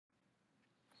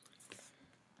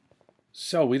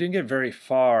So we didn't get very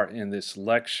far in this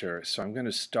lecture, so I'm going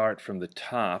to start from the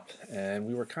top. And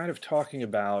we were kind of talking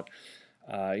about,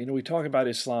 we talk about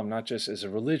Islam not just as a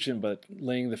religion, but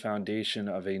laying the foundation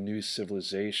of a new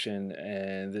civilization.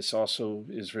 And this also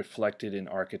is reflected in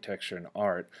architecture and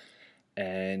art.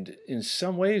 And in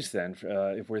some ways, then,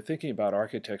 if we're thinking about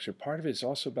architecture, part of it is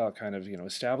also about kind of,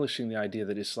 establishing the idea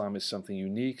that Islam is something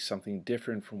unique, something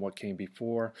different from what came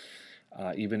before,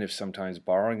 even if sometimes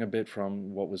borrowing a bit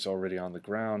from what was already on the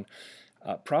ground.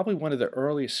 Probably one of the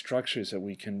earliest structures that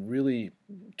we can really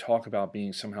talk about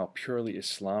being somehow purely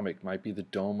Islamic might be the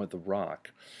Dome of the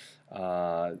Rock,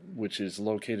 which is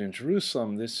located in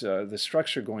Jerusalem. The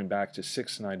structure going back to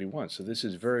 691. So this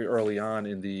is very early on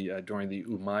in the during the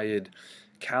Umayyad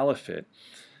Caliphate.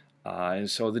 And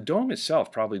so the dome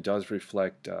itself probably does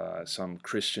reflect some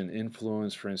Christian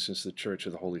influence. For instance, the Church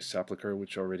of the Holy Sepulchre,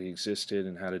 which already existed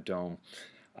and had a dome.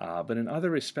 But in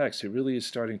other respects, it really is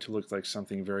starting to look like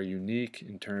something very unique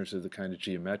in terms of the kind of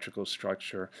geometrical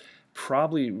structure.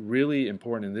 Probably really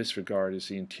important in this regard is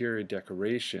the interior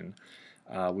decoration,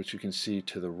 which you can see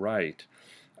to the right.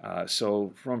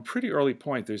 So from a pretty early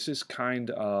point, there's this kind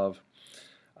of,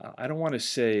 I don't want to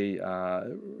say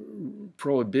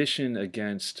prohibition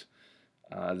against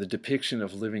the depiction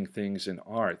of living things in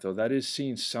art, though that is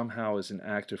seen somehow as an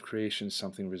act of creation,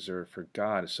 something reserved for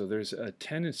God. So there's a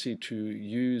tendency to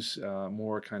use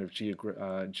more kind of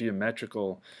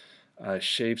geometrical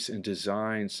shapes and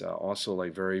designs, also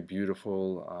like very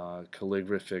beautiful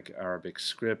calligraphic Arabic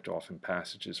script, often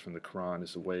passages from the Quran,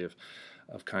 as a way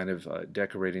of kind of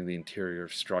decorating the interior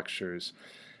of structures.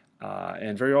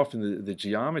 And very often the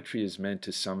geometry is meant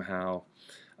to somehow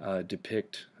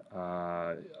depict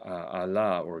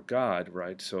Allah or God,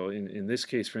 right? So in this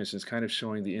case, for instance, kind of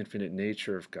showing the infinite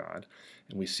nature of God.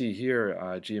 And we see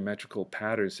here geometrical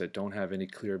patterns that don't have any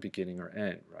clear beginning or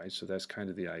end, right? So that's kind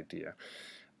of the idea.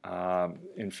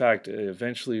 In fact,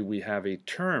 eventually we have a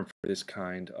term for this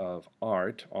kind of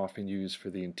art, often used for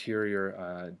the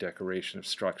interior decoration of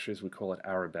structures. We call it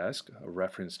arabesque, a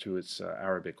reference to its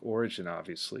Arabic origin,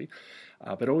 obviously,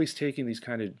 but always taking these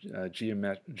kind of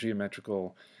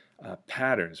geometrical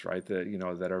patterns, right,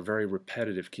 that are very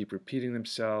repetitive, keep repeating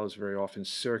themselves, very often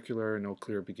circular, no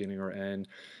clear beginning or end.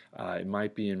 It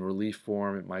might be in relief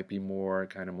form, it might be more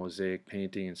kind of mosaic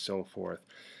painting and so forth,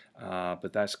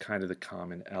 but that's kind of the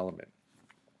common element.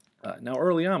 Now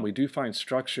early on we do find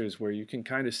structures where you can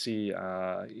kind of see,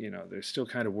 they're still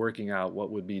kind of working out what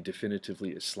would be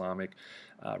definitively Islamic.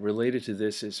 Related to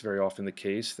this is very often the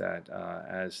case that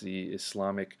as the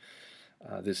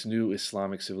this new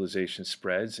Islamic civilization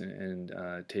spreads and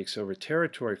takes over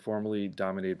territory formerly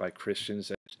dominated by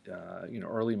Christians, that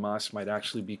early mosques might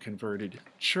actually be converted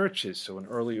churches. So an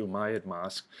early Umayyad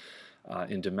mosque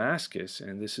in Damascus,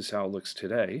 and this is how it looks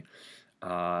today.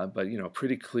 But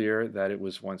pretty clear that it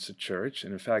was once a church,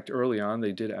 and in fact, early on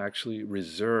they did actually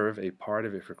reserve a part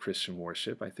of it for Christian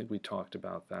worship. I think we talked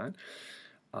about that.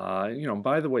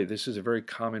 By the way, this is a very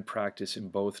common practice in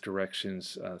both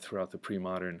directions throughout the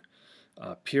pre-modern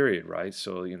period, right?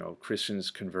 So, Christians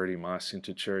converting mosques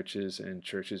into churches and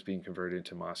churches being converted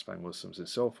into mosques by Muslims and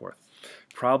so forth.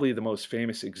 Probably the most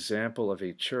famous example of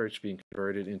a church being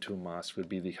converted into a mosque would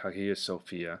be the Hagia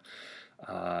Sophia,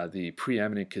 the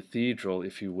preeminent cathedral,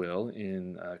 if you will,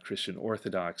 in Christian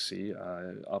Orthodoxy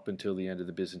up until the end of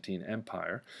the Byzantine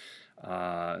Empire.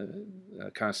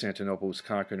 Constantinople was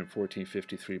conquered in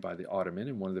 1453 by the Ottoman,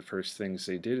 and one of the first things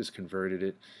they did is converted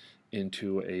it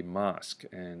into a mosque.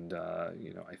 And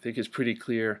I think it's pretty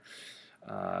clear,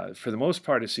 for the most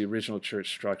part it's the original church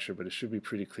structure, but it should be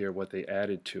pretty clear what they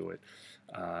added to it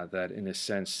that in a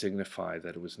sense signified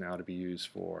that it was now to be used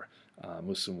for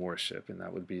Muslim worship, and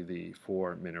that would be the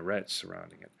 4 minarets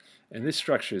surrounding it. And this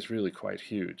structure is really quite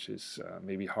huge. It's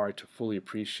maybe hard to fully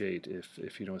appreciate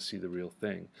if you don't see the real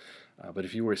thing. But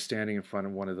if you were standing in front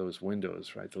of one of those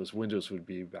windows, right, those windows would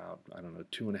be about, I don't know,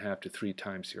 2.5 to 3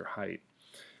 times your height.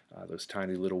 Those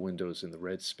tiny little windows in the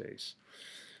red space.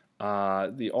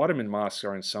 The Ottoman mosques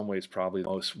are in some ways probably the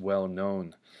most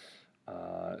well-known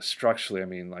structurally. I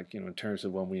mean, like, in terms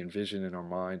of when we envision in our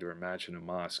mind or imagine a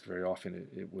mosque, very often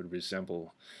it would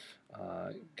resemble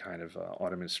kind of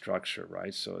Ottoman structure,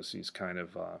 right? So it's these kind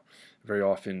of very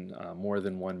often more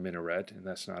than one minaret, and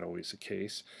that's not always the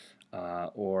case,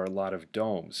 or a lot of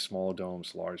domes, small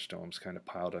domes, large domes, kind of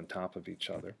piled on top of each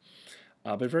other.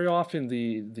 But very often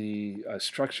the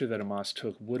structure that a mosque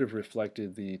took would have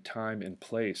reflected the time and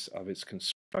place of its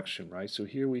construction, right? So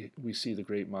here we see the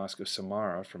great Mosque of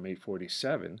Samarra from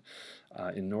 847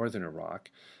 in northern Iraq.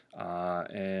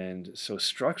 And so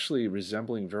structurally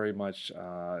resembling very much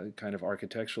kind of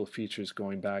architectural features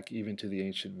going back even to the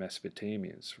ancient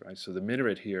Mesopotamians, right? So the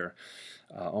minaret here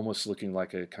almost looking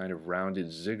like a kind of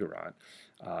rounded ziggurat,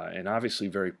 and obviously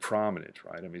very prominent,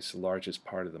 right? I mean, it's the largest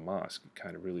part of the mosque. It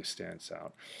kind of really stands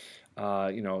out.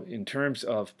 In terms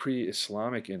of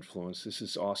pre-Islamic influence, this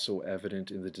is also evident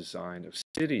in the design of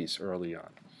cities early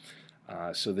on.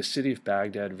 So the city of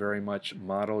Baghdad very much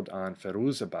modeled on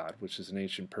Firuzabad, which is an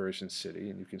ancient Persian city,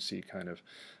 and you can see kind of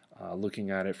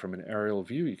looking at it from an aerial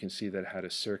view, you can see that it had a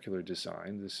circular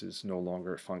design. This is no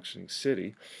longer a functioning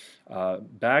city.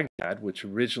 Baghdad, which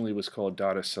originally was called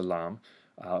Dar es Salaam,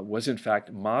 was in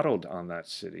fact modeled on that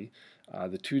city.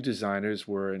 The two designers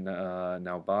were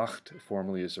Naubacht,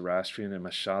 formerly a Zoroastrian, and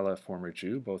Mashallah, a former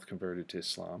Jew, both converted to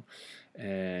Islam.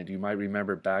 And you might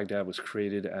remember Baghdad was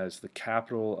created as the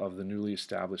capital of the newly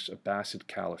established Abbasid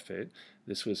Caliphate.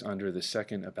 This was under the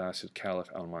second Abbasid Caliph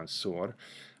al-Mansur,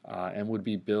 and would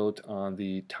be built on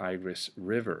the Tigris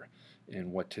River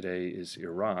in what today is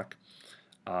Iraq.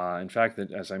 In fact,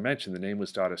 as I mentioned, the name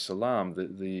was Dar es Salaam.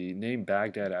 The name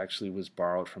Baghdad actually was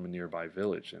borrowed from a nearby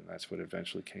village, and that's what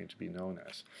eventually came to be known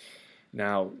as.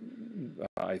 Now,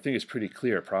 I think it's pretty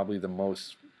clear, probably the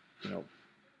most,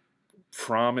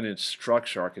 prominent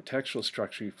structure, architectural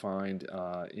structure you find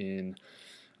in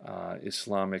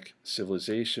Islamic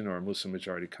civilization or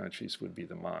Muslim-majority countries would be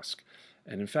the mosque.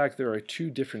 And in fact, there are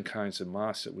two different kinds of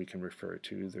mosques that we can refer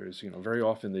to. There's, very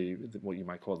often what you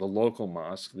might call the local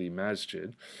mosque, the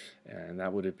masjid, and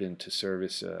that would have been to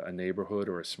service a neighborhood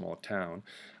or a small town.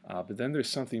 But then there's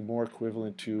something more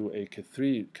equivalent to a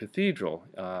cathedral.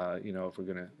 If we're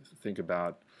going to think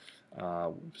about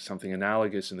something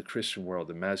analogous in the Christian world,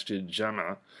 the Masjid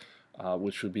Jama,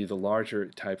 which would be the larger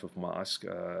type of mosque,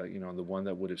 the one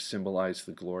that would have symbolized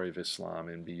the glory of Islam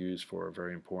and be used for a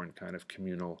very important kind of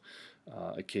communal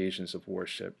occasions of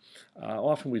worship.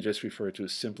 Often we just refer to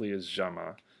it simply as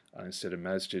Jama instead of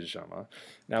Masjid Jama.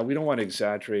 Now, we don't want to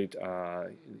exaggerate,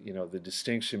 the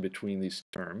distinction between these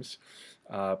terms.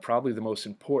 Probably the most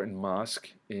important mosque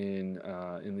in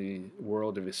the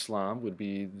world of Islam would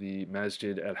be the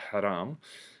Masjid al-Haram.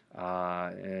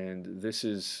 And this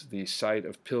is the site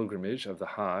of pilgrimage of the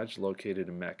Hajj located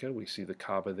in Mecca. We see the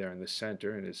Kaaba there in the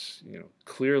center, and it's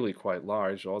clearly quite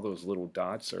large. All those little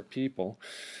dots are people.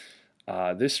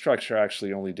 This structure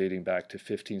actually only dating back to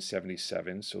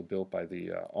 1577, so built by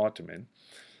the Ottoman.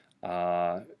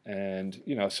 So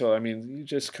I mean,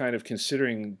 just kind of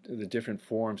considering the different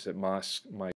forms that mosques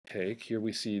might take. Here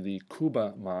we see the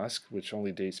Quba Mosque, which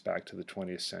only dates back to the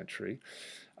 20th century.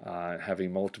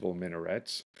 Having multiple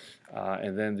minarets,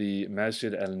 and then the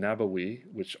Masjid al-Nabawi,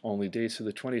 which only dates to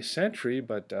the 20th century,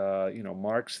 but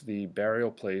marks the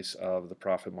burial place of the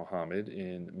Prophet Muhammad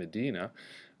in Medina.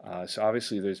 So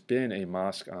obviously there's been a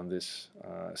mosque on this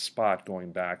spot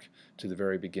going back to the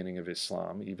very beginning of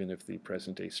Islam, even if the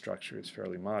present-day structure is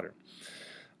fairly modern.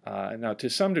 Now, to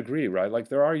some degree, right, like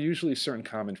there are usually certain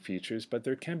common features, but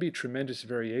there can be tremendous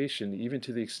variation, even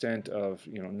to the extent of,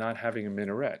 not having a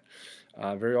minaret,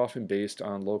 very often based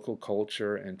on local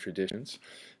culture and traditions.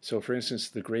 So, for instance,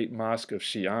 the Great Mosque of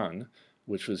Xi'an,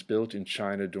 which was built in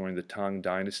China during the Tang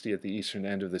Dynasty at the eastern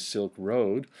end of the Silk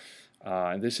Road,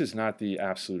 and this is not the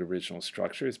absolute original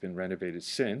structure. It's been renovated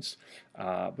since,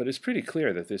 but it's pretty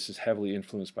clear that this is heavily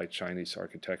influenced by Chinese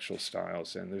architectural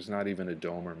styles, and there's not even a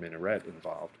dome or minaret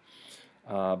involved.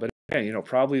 But again,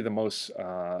 probably the most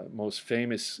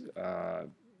famous,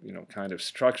 kind of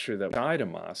structure that inside a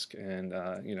mosque, and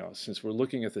since we're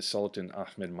looking at the Sultan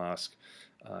Ahmed Mosque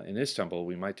in Istanbul,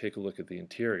 we might take a look at the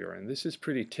interior, and this is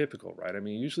pretty typical, right? I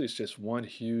mean, usually it's just one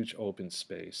huge open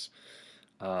space.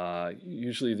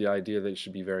 Usually the idea that it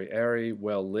should be very airy,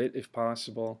 well lit if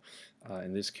possible,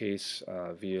 in this case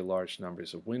via large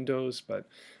numbers of windows, but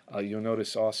you'll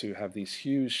notice also you have these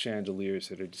huge chandeliers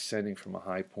that are descending from a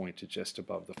high point to just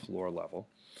above the floor level.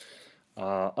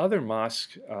 Other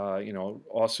mosques,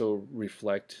 also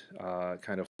reflect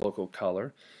kind of local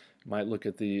color. You might look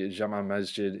at the Jama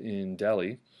Masjid in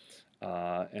Delhi.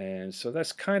 And so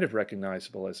that's kind of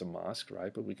recognizable as a mosque,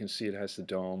 right? But we can see it has the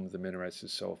dome, the minarets, and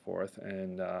so forth.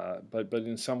 And but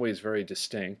in some ways very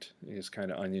distinct. It's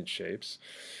kind of onion shapes.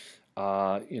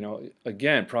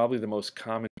 Again, probably the most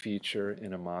common feature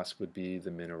in a mosque would be the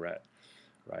minaret,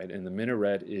 right? And the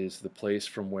minaret is the place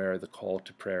from where the call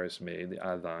to prayer is made, the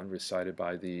adhan, recited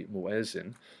by the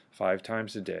muezzin 5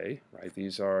 times a day, right?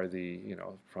 These are the,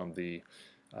 from the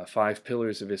 5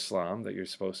 pillars of Islam that you're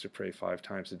supposed to pray 5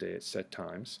 times a day at set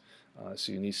times.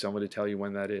 So you need someone to tell you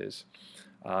when that is.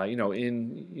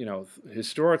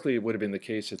 Historically it would have been the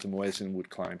case that the muezzin would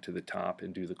climb to the top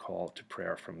and do the call to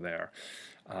prayer from there.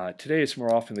 Today it's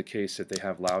more often the case that they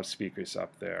have loudspeakers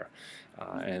up there,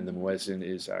 and the muezzin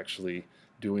is actually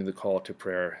doing the call to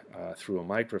prayer through a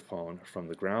microphone from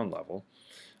the ground level.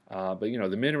 But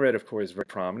the minaret, of course, is very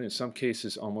prominent, in some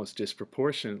cases almost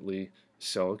disproportionately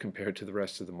so compared to the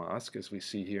rest of the mosque, as we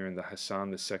see here in the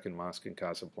Hassan II Mosque in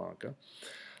Casablanca.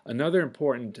 Another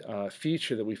important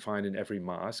feature that we find in every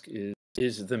mosque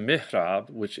is the mihrab,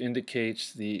 which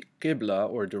indicates the qibla,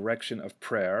 or direction of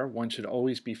prayer. One should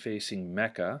always be facing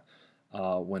Mecca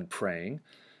when praying.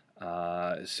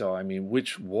 So, I mean,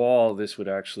 which wall this would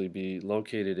actually be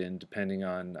located in, depending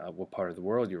on what part of the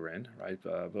world you're in, right?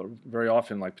 But very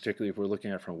often, like particularly if we're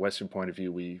looking at it from a Western point of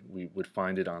view, we would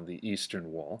find it on the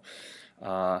eastern wall.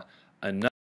 Another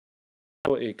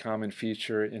a common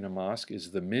feature in a mosque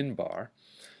is the minbar,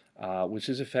 which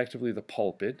is effectively the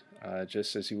pulpit,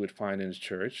 just as you would find in a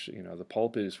church. The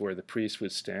pulpit is where the priest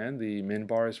would stand. The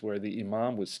minbar is where the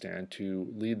imam would stand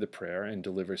to lead the prayer and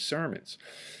deliver sermons.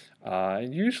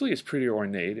 And usually it's pretty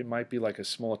ornate. It might be like a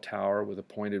small tower with a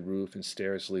pointed roof and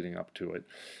stairs leading up to it.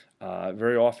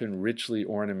 Very often richly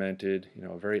ornamented,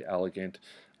 very elegant.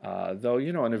 Though,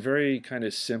 in a very kind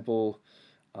of simple,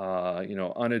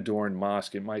 unadorned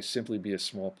mosque, it might simply be a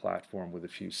small platform with a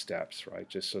few steps, right,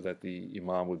 just so that the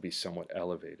imam would be somewhat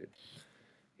elevated.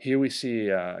 Here we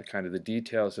see kind of the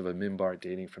details of a minbar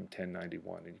dating from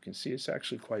 1091, and you can see it's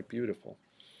actually quite beautiful.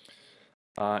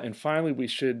 And finally, we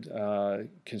should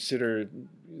consider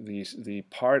the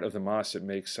part of the mosque that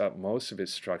makes up most of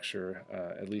its structure,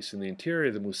 at least in the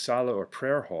interior, the musalla, or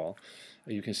prayer hall.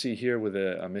 You can see here with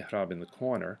a mihrab in the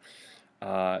corner.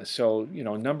 So,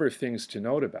 a number of things to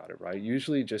note about it, right?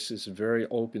 Usually just this very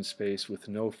open space with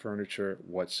no furniture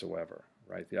whatsoever,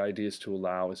 right? The idea is to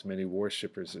allow as many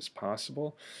worshippers as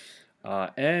possible.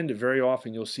 And very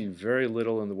often you'll see very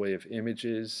little in the way of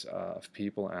images of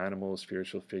people, animals,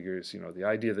 spiritual figures. The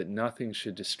idea that nothing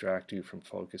should distract you from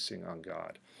focusing on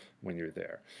God when you're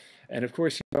there. And of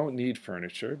course, you don't need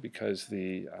furniture, because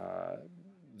the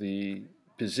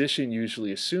position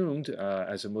usually assumed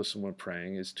as a Muslim when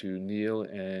praying is to kneel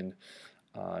and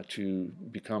to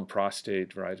become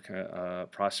prostrate, right?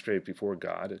 Prostrate before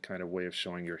God, a kind of way of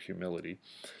showing your humility.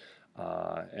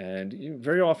 And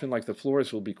very often, like, the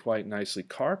floors will be quite nicely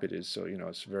carpeted, so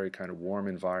it's a very kind of warm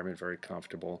environment, very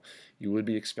comfortable. You would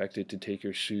be expected to take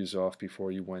your shoes off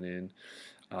before you went in.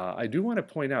 I do want to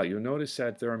point out, you'll notice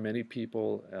that there are many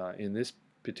people in this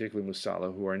particular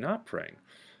musalla who are not praying,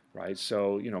 right?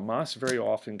 So, mosque very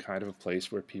often kind of a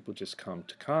place where people just come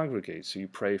to congregate. So you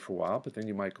pray for a while, but then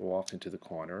you might go off into the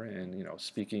corner and,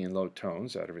 speaking in low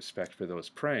tones out of respect for those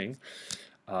praying,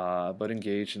 but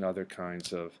engage in other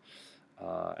kinds of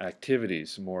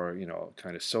activities, more,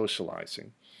 kind of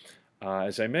socializing.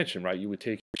 As I mentioned, right, you would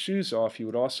take your shoes off. You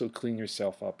would also clean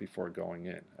yourself up before going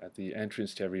in. At the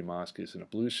entrance to every mosque is an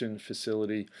ablution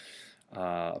facility,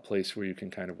 a place where you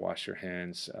can kind of wash your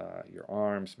hands, your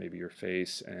arms, maybe your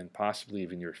face, and possibly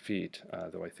even your feet,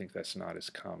 though I think that's not as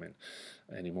common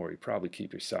anymore. You probably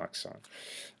keep your socks on.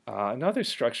 Another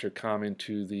structure common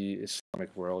to the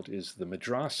Islamic world is the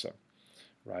madrasa.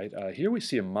 Right? Here we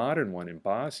see a modern one in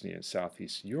Bosnia and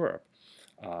Southeast Europe.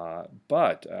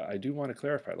 But I do want to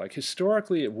clarify, like,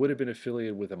 historically it would have been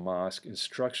affiliated with a mosque.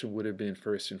 Instruction would have been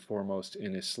first and foremost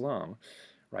in Islam,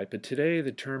 right? But today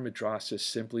the term madrasa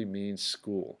simply means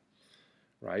school,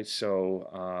 right?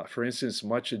 So, for instance,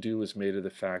 much ado was made of the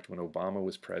fact when Obama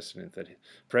was president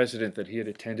that he had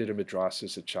attended a madrasa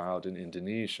as a child in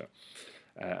Indonesia.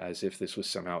 As if this was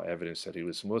somehow evidence that he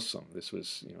was Muslim. This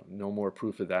was, no more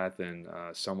proof of that than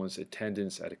someone's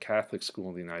attendance at a Catholic school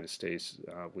in the United States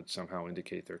would somehow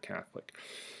indicate they're Catholic.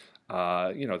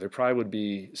 There probably would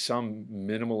be some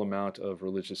minimal amount of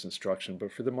religious instruction,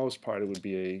 but for the most part, it would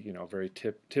be a, very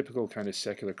typical kind of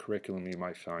secular curriculum you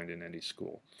might find in any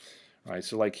school. Right,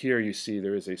 so like here you see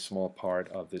there is a small part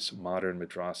of this modern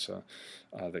madrasa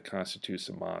that constitutes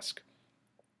a mosque.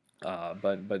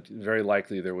 But very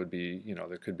likely there would be,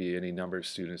 there could be any number of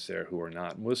students there who are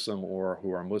not Muslim, or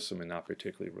who are Muslim and not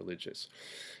particularly religious.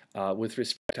 With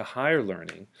respect to higher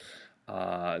learning,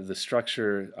 the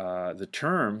structure, the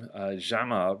term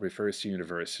jama refers to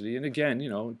university, and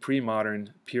again,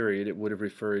 pre-modern period, it would have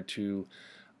referred to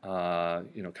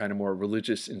kind of more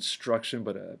religious instruction,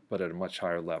 but at a much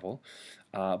higher level.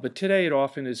 But today it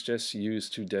often is just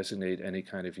used to designate any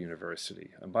kind of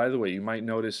university. And by the way, you might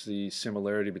notice the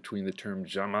similarity between the term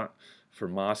jama for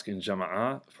mosque and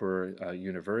jama'ah for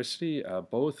university,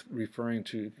 both referring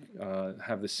to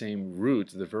have the same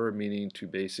root, the verb meaning to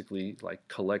basically like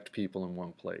collect people in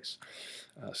one place.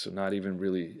 So not even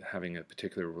really having a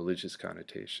particular religious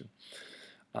connotation.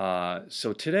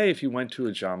 So today, if you went to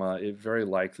a Jama, it very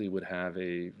likely would have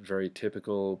a very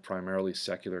typical, primarily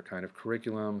secular kind of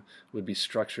curriculum, would be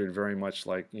structured very much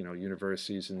like,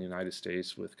 universities in the United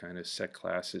States with kind of set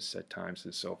classes, set times,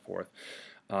 and so forth.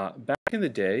 Back in the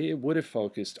day, it would have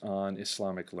focused on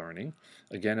Islamic learning,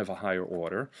 again of a higher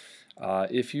order.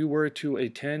 If you were to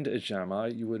attend a Jama,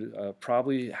 you would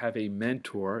probably have a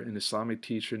mentor, an Islamic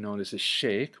teacher known as a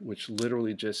sheikh, which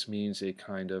literally just means a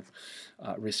kind of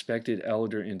respected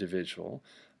elder individual.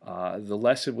 The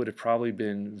lesson would have probably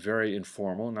been very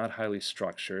informal, not highly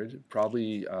structured.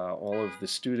 Probably all of the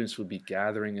students would be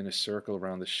gathering in a circle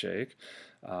around the sheikh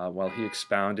while he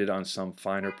expounded on some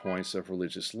finer points of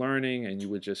religious learning, and you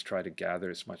would just try to gather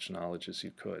as much knowledge as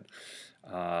you could.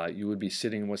 You would be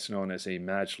sitting in what's known as a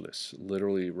majlis,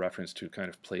 literally reference to kind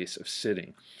of place of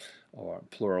sitting, or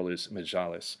plural is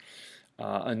majalis.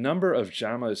 A number of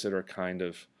jamas that are kind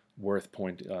of worth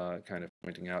pointing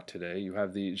out today. You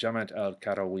have the Jamaat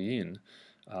al-Qarawiyyin,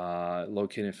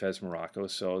 located in Fez, Morocco.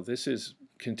 So this is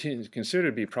considered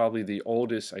to be probably the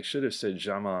oldest, I should have said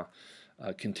Jama,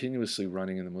 continuously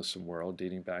running in the Muslim world,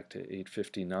 dating back to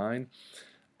 859.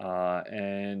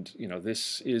 And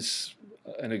this is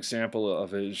an example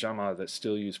of a Jama that's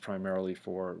still used primarily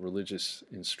for religious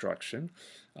instruction,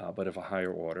 but of a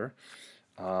higher order.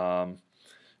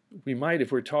 We might,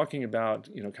 if we're talking about,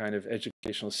 kind of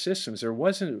educational systems, there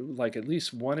wasn't like at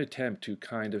least one attempt to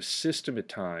kind of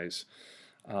systematize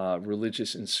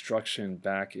religious instruction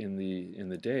back in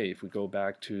the day. If we go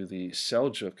back to the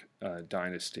Seljuk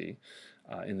dynasty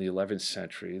in the 11th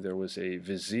century, there was a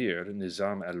vizier,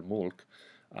 Nizam al-Mulk,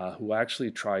 who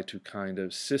actually tried to kind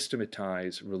of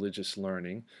systematize religious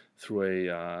learning through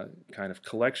a kind of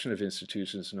collection of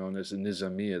institutions known as the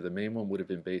Nizamiya. The main one would have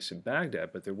been based in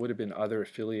Baghdad, but there would have been other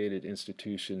affiliated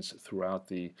institutions throughout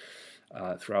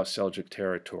Seljuk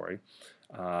territory.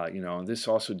 And this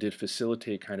also did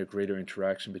facilitate kind of greater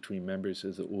interaction between members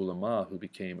of the ulama who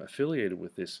became affiliated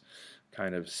with this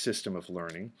kind of system of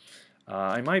learning.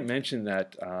 I might mention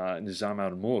that Nizam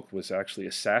al-Mulk was actually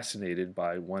assassinated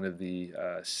by one of the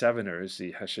Seveners,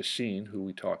 the Hashashin, who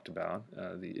we talked about,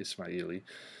 the Ismaili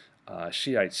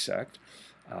Shiite sect.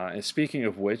 And speaking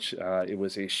of which, it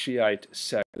was a Shiite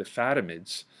sect, the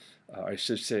Fatimids, I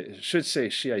should say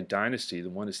Shiite dynasty, the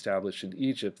one established in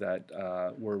Egypt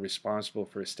that were responsible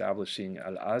for establishing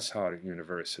Al-Azhar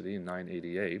University in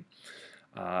 988.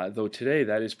 Though today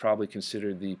that is probably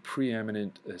considered the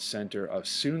preeminent center of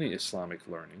Sunni Islamic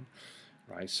learning,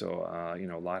 right? So,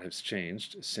 a lot has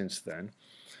changed since then.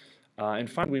 And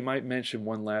finally, we might mention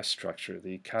one last structure,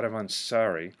 the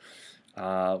caravanserai,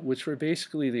 which were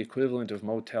basically the equivalent of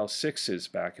Motel 6s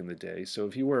back in the day. So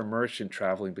if you were a merchant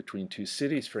traveling between two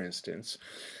cities, for instance,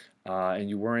 and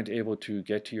you weren't able to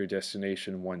get to your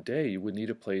destination one day, you would need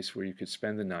a place where you could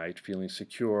spend the night feeling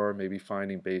secure, maybe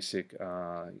finding basic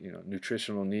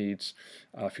nutritional needs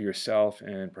for yourself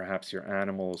and perhaps your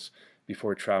animals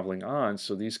before traveling on.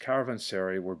 So these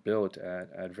caravanserai were built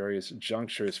at various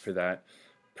junctures for that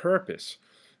purpose.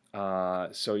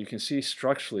 So you can see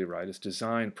structurally, right, it's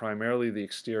designed primarily the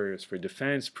exteriors for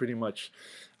defense. Pretty much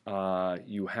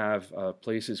you have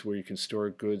places where you can store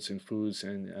goods and foods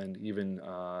and even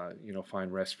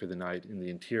find rest for the night in the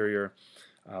interior,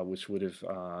 which would have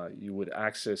you would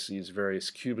access these various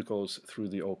cubicles through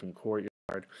the open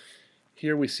courtyard.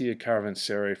 Here we see a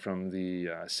caravanserai from the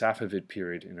Safavid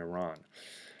period in Iran.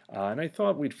 And I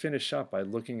thought we'd finish up by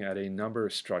looking at a number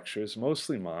of structures,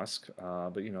 mostly mosque,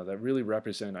 but that really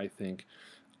represent, I think,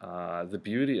 the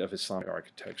beauty of Islamic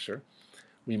architecture.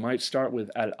 We might start with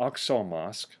Al-Aqsa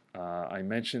Mosque. I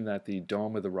mentioned that the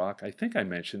Dome of the Rock, I think I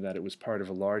mentioned that it was part of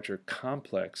a larger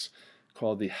complex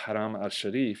called the Haram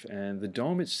al-Sharif, and the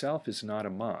dome itself is not a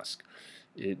mosque.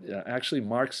 It actually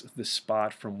marks the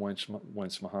spot from whence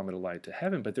Muhammad alighted to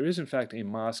heaven, but there is in fact a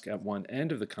mosque at one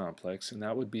end of the complex, and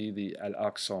that would be the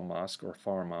Al-Aqsa Mosque or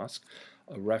Far Mosque,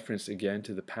 a reference again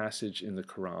to the passage in the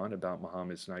Quran about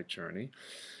Muhammad's night journey.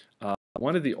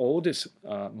 One of the oldest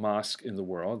mosques in the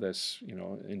world that's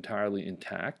entirely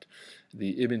intact,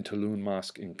 the Ibn Tulun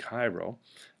Mosque in Cairo,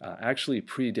 actually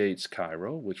predates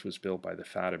Cairo, which was built by the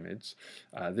Fatimids.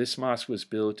 This mosque was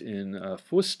built in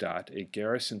Fustat, a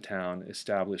garrison town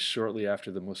established shortly after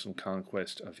the Muslim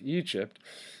conquest of Egypt.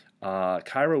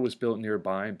 Cairo was built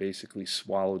nearby and basically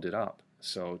swallowed it up.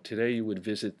 So today you would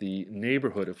visit the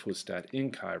neighborhood of Fustat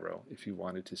in Cairo if you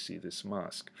wanted to see this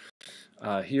mosque.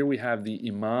 Here we have the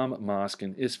Imam Mosque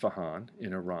in Isfahan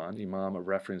in Iran. Imam, a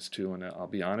reference to, and I'll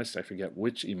be honest, I forget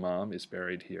which Imam is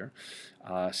buried here,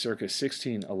 circa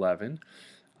 1611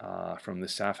 from the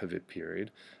Safavid period.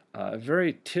 A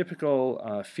very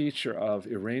typical feature of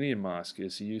Iranian mosque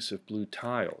is the use of blue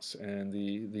tiles, and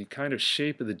the kind of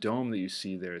shape of the dome that you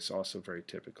see there is also very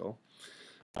typical.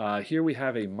 Here we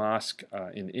have a mosque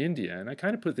in India, and I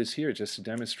kind of put this here just to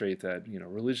demonstrate that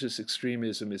religious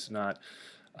extremism is not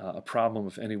a problem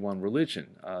of any one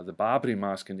religion. The Babri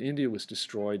Mosque in India was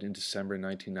destroyed in December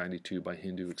 1992 by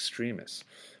Hindu extremists.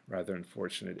 Rather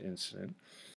unfortunate incident.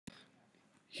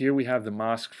 Here we have the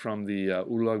mosque from the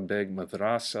Ulugh Beg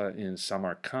Madrasa in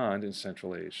Samarkand in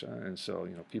Central Asia, and so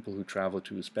people who travel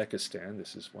to Uzbekistan,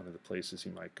 this is one of the places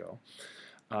you might go.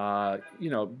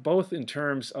 Both in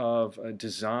terms of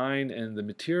design and the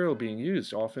material being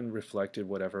used often reflected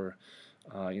whatever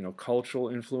cultural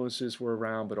influences were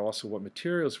around, but also what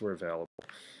materials were available.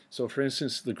 So, for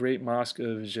instance, the Great Mosque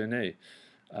of Djenné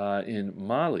in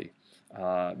Mali,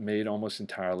 made almost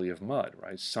entirely of mud,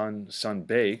 right? Sun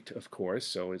baked, of course,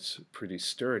 so it's pretty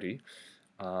sturdy,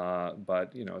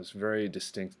 but it's very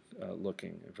distinct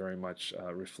looking. It very much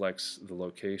reflects the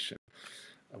location.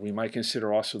 We might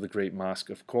consider also the Great Mosque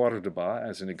of Córdoba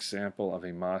as an example of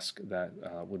a mosque that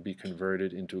would be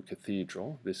converted into a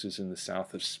cathedral. This is in the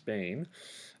south of Spain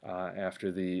after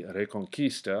the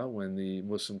Reconquista, when the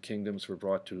Muslim kingdoms were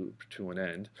brought to an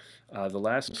end. The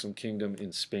last Muslim kingdom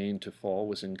in Spain to fall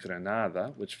was in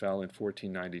Granada, which fell in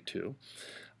 1492.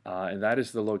 And that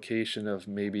is the location of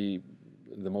maybe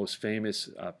the most famous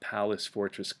palace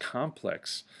fortress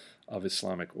complex of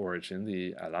Islamic origin,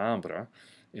 the Alhambra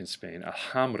in Spain,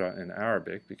 Alhambra in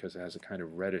Arabic, because it has a kind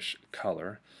of reddish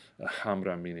color,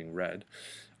 Alhambra meaning red.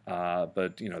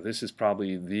 But this is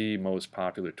probably the most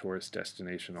popular tourist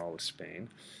destination in all of Spain.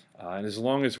 And as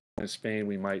long as we're in Spain,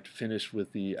 we might finish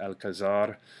with the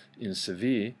Alcazar in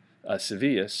Seville,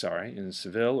 in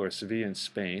Seville or Sevilla in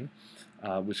Spain,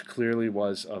 which clearly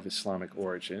was of Islamic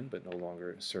origin, but no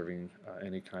longer serving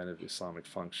any kind of Islamic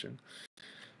function.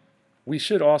 We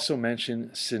should also mention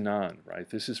Sinan, right?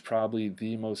 This is probably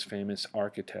the most famous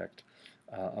architect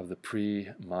of the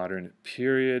pre-modern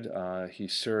period. He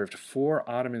served 4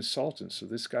 Ottoman sultans, so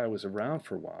this guy was around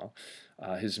for a while.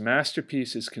 His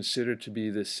masterpiece is considered to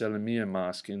be the Selimiye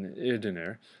Mosque in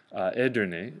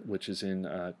Edirne, which is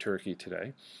in Turkey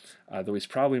today, though he's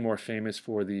probably more famous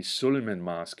for the Suleiman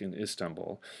Mosque in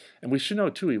Istanbul. And we should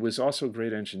know, too, he was also a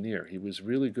great engineer. He was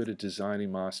really good at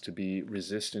designing mosques to be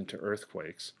resistant to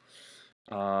earthquakes.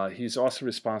 He's also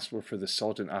responsible for the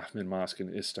Sultan Ahmed Mosque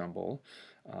in Istanbul,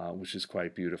 which is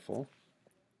quite beautiful.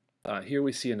 Here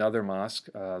we see another mosque,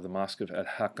 the Mosque of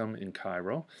Al-Hakam in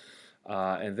Cairo.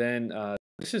 And then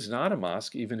this is not a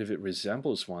mosque, even if it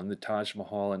resembles one, the Taj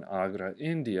Mahal in Agra,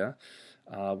 India,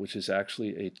 which is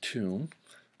actually a tomb.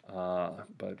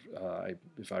 But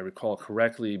if I recall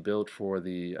correctly, built for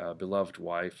the beloved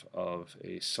wife of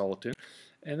a sultan.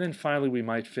 And then finally, we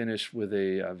might finish with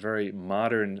a very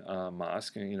modern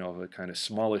mosque, of a kind of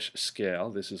smallish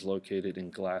scale. This is located in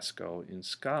Glasgow in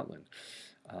Scotland.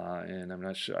 And I'm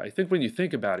not sure. I think when you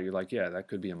think about it, you're like, yeah, that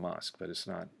could be a mosque, but it's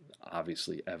not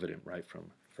obviously evident right from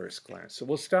first glance. So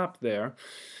we'll stop there.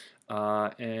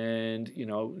 And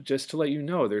just to let you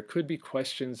know, there could be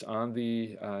questions on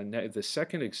the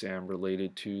second exam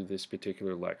related to this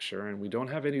particular lecture, and we don't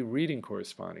have any reading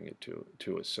corresponding to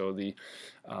it. So the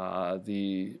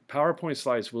PowerPoint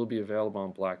slides will be available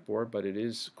on Blackboard, but it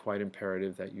is quite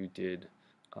imperative that you did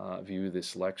view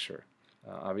this lecture.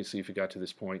 Obviously, if you got to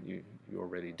this point, you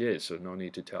already did, so no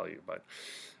need to tell you. But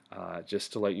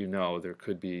just to let you know, there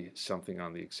could be something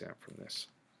on the exam from this.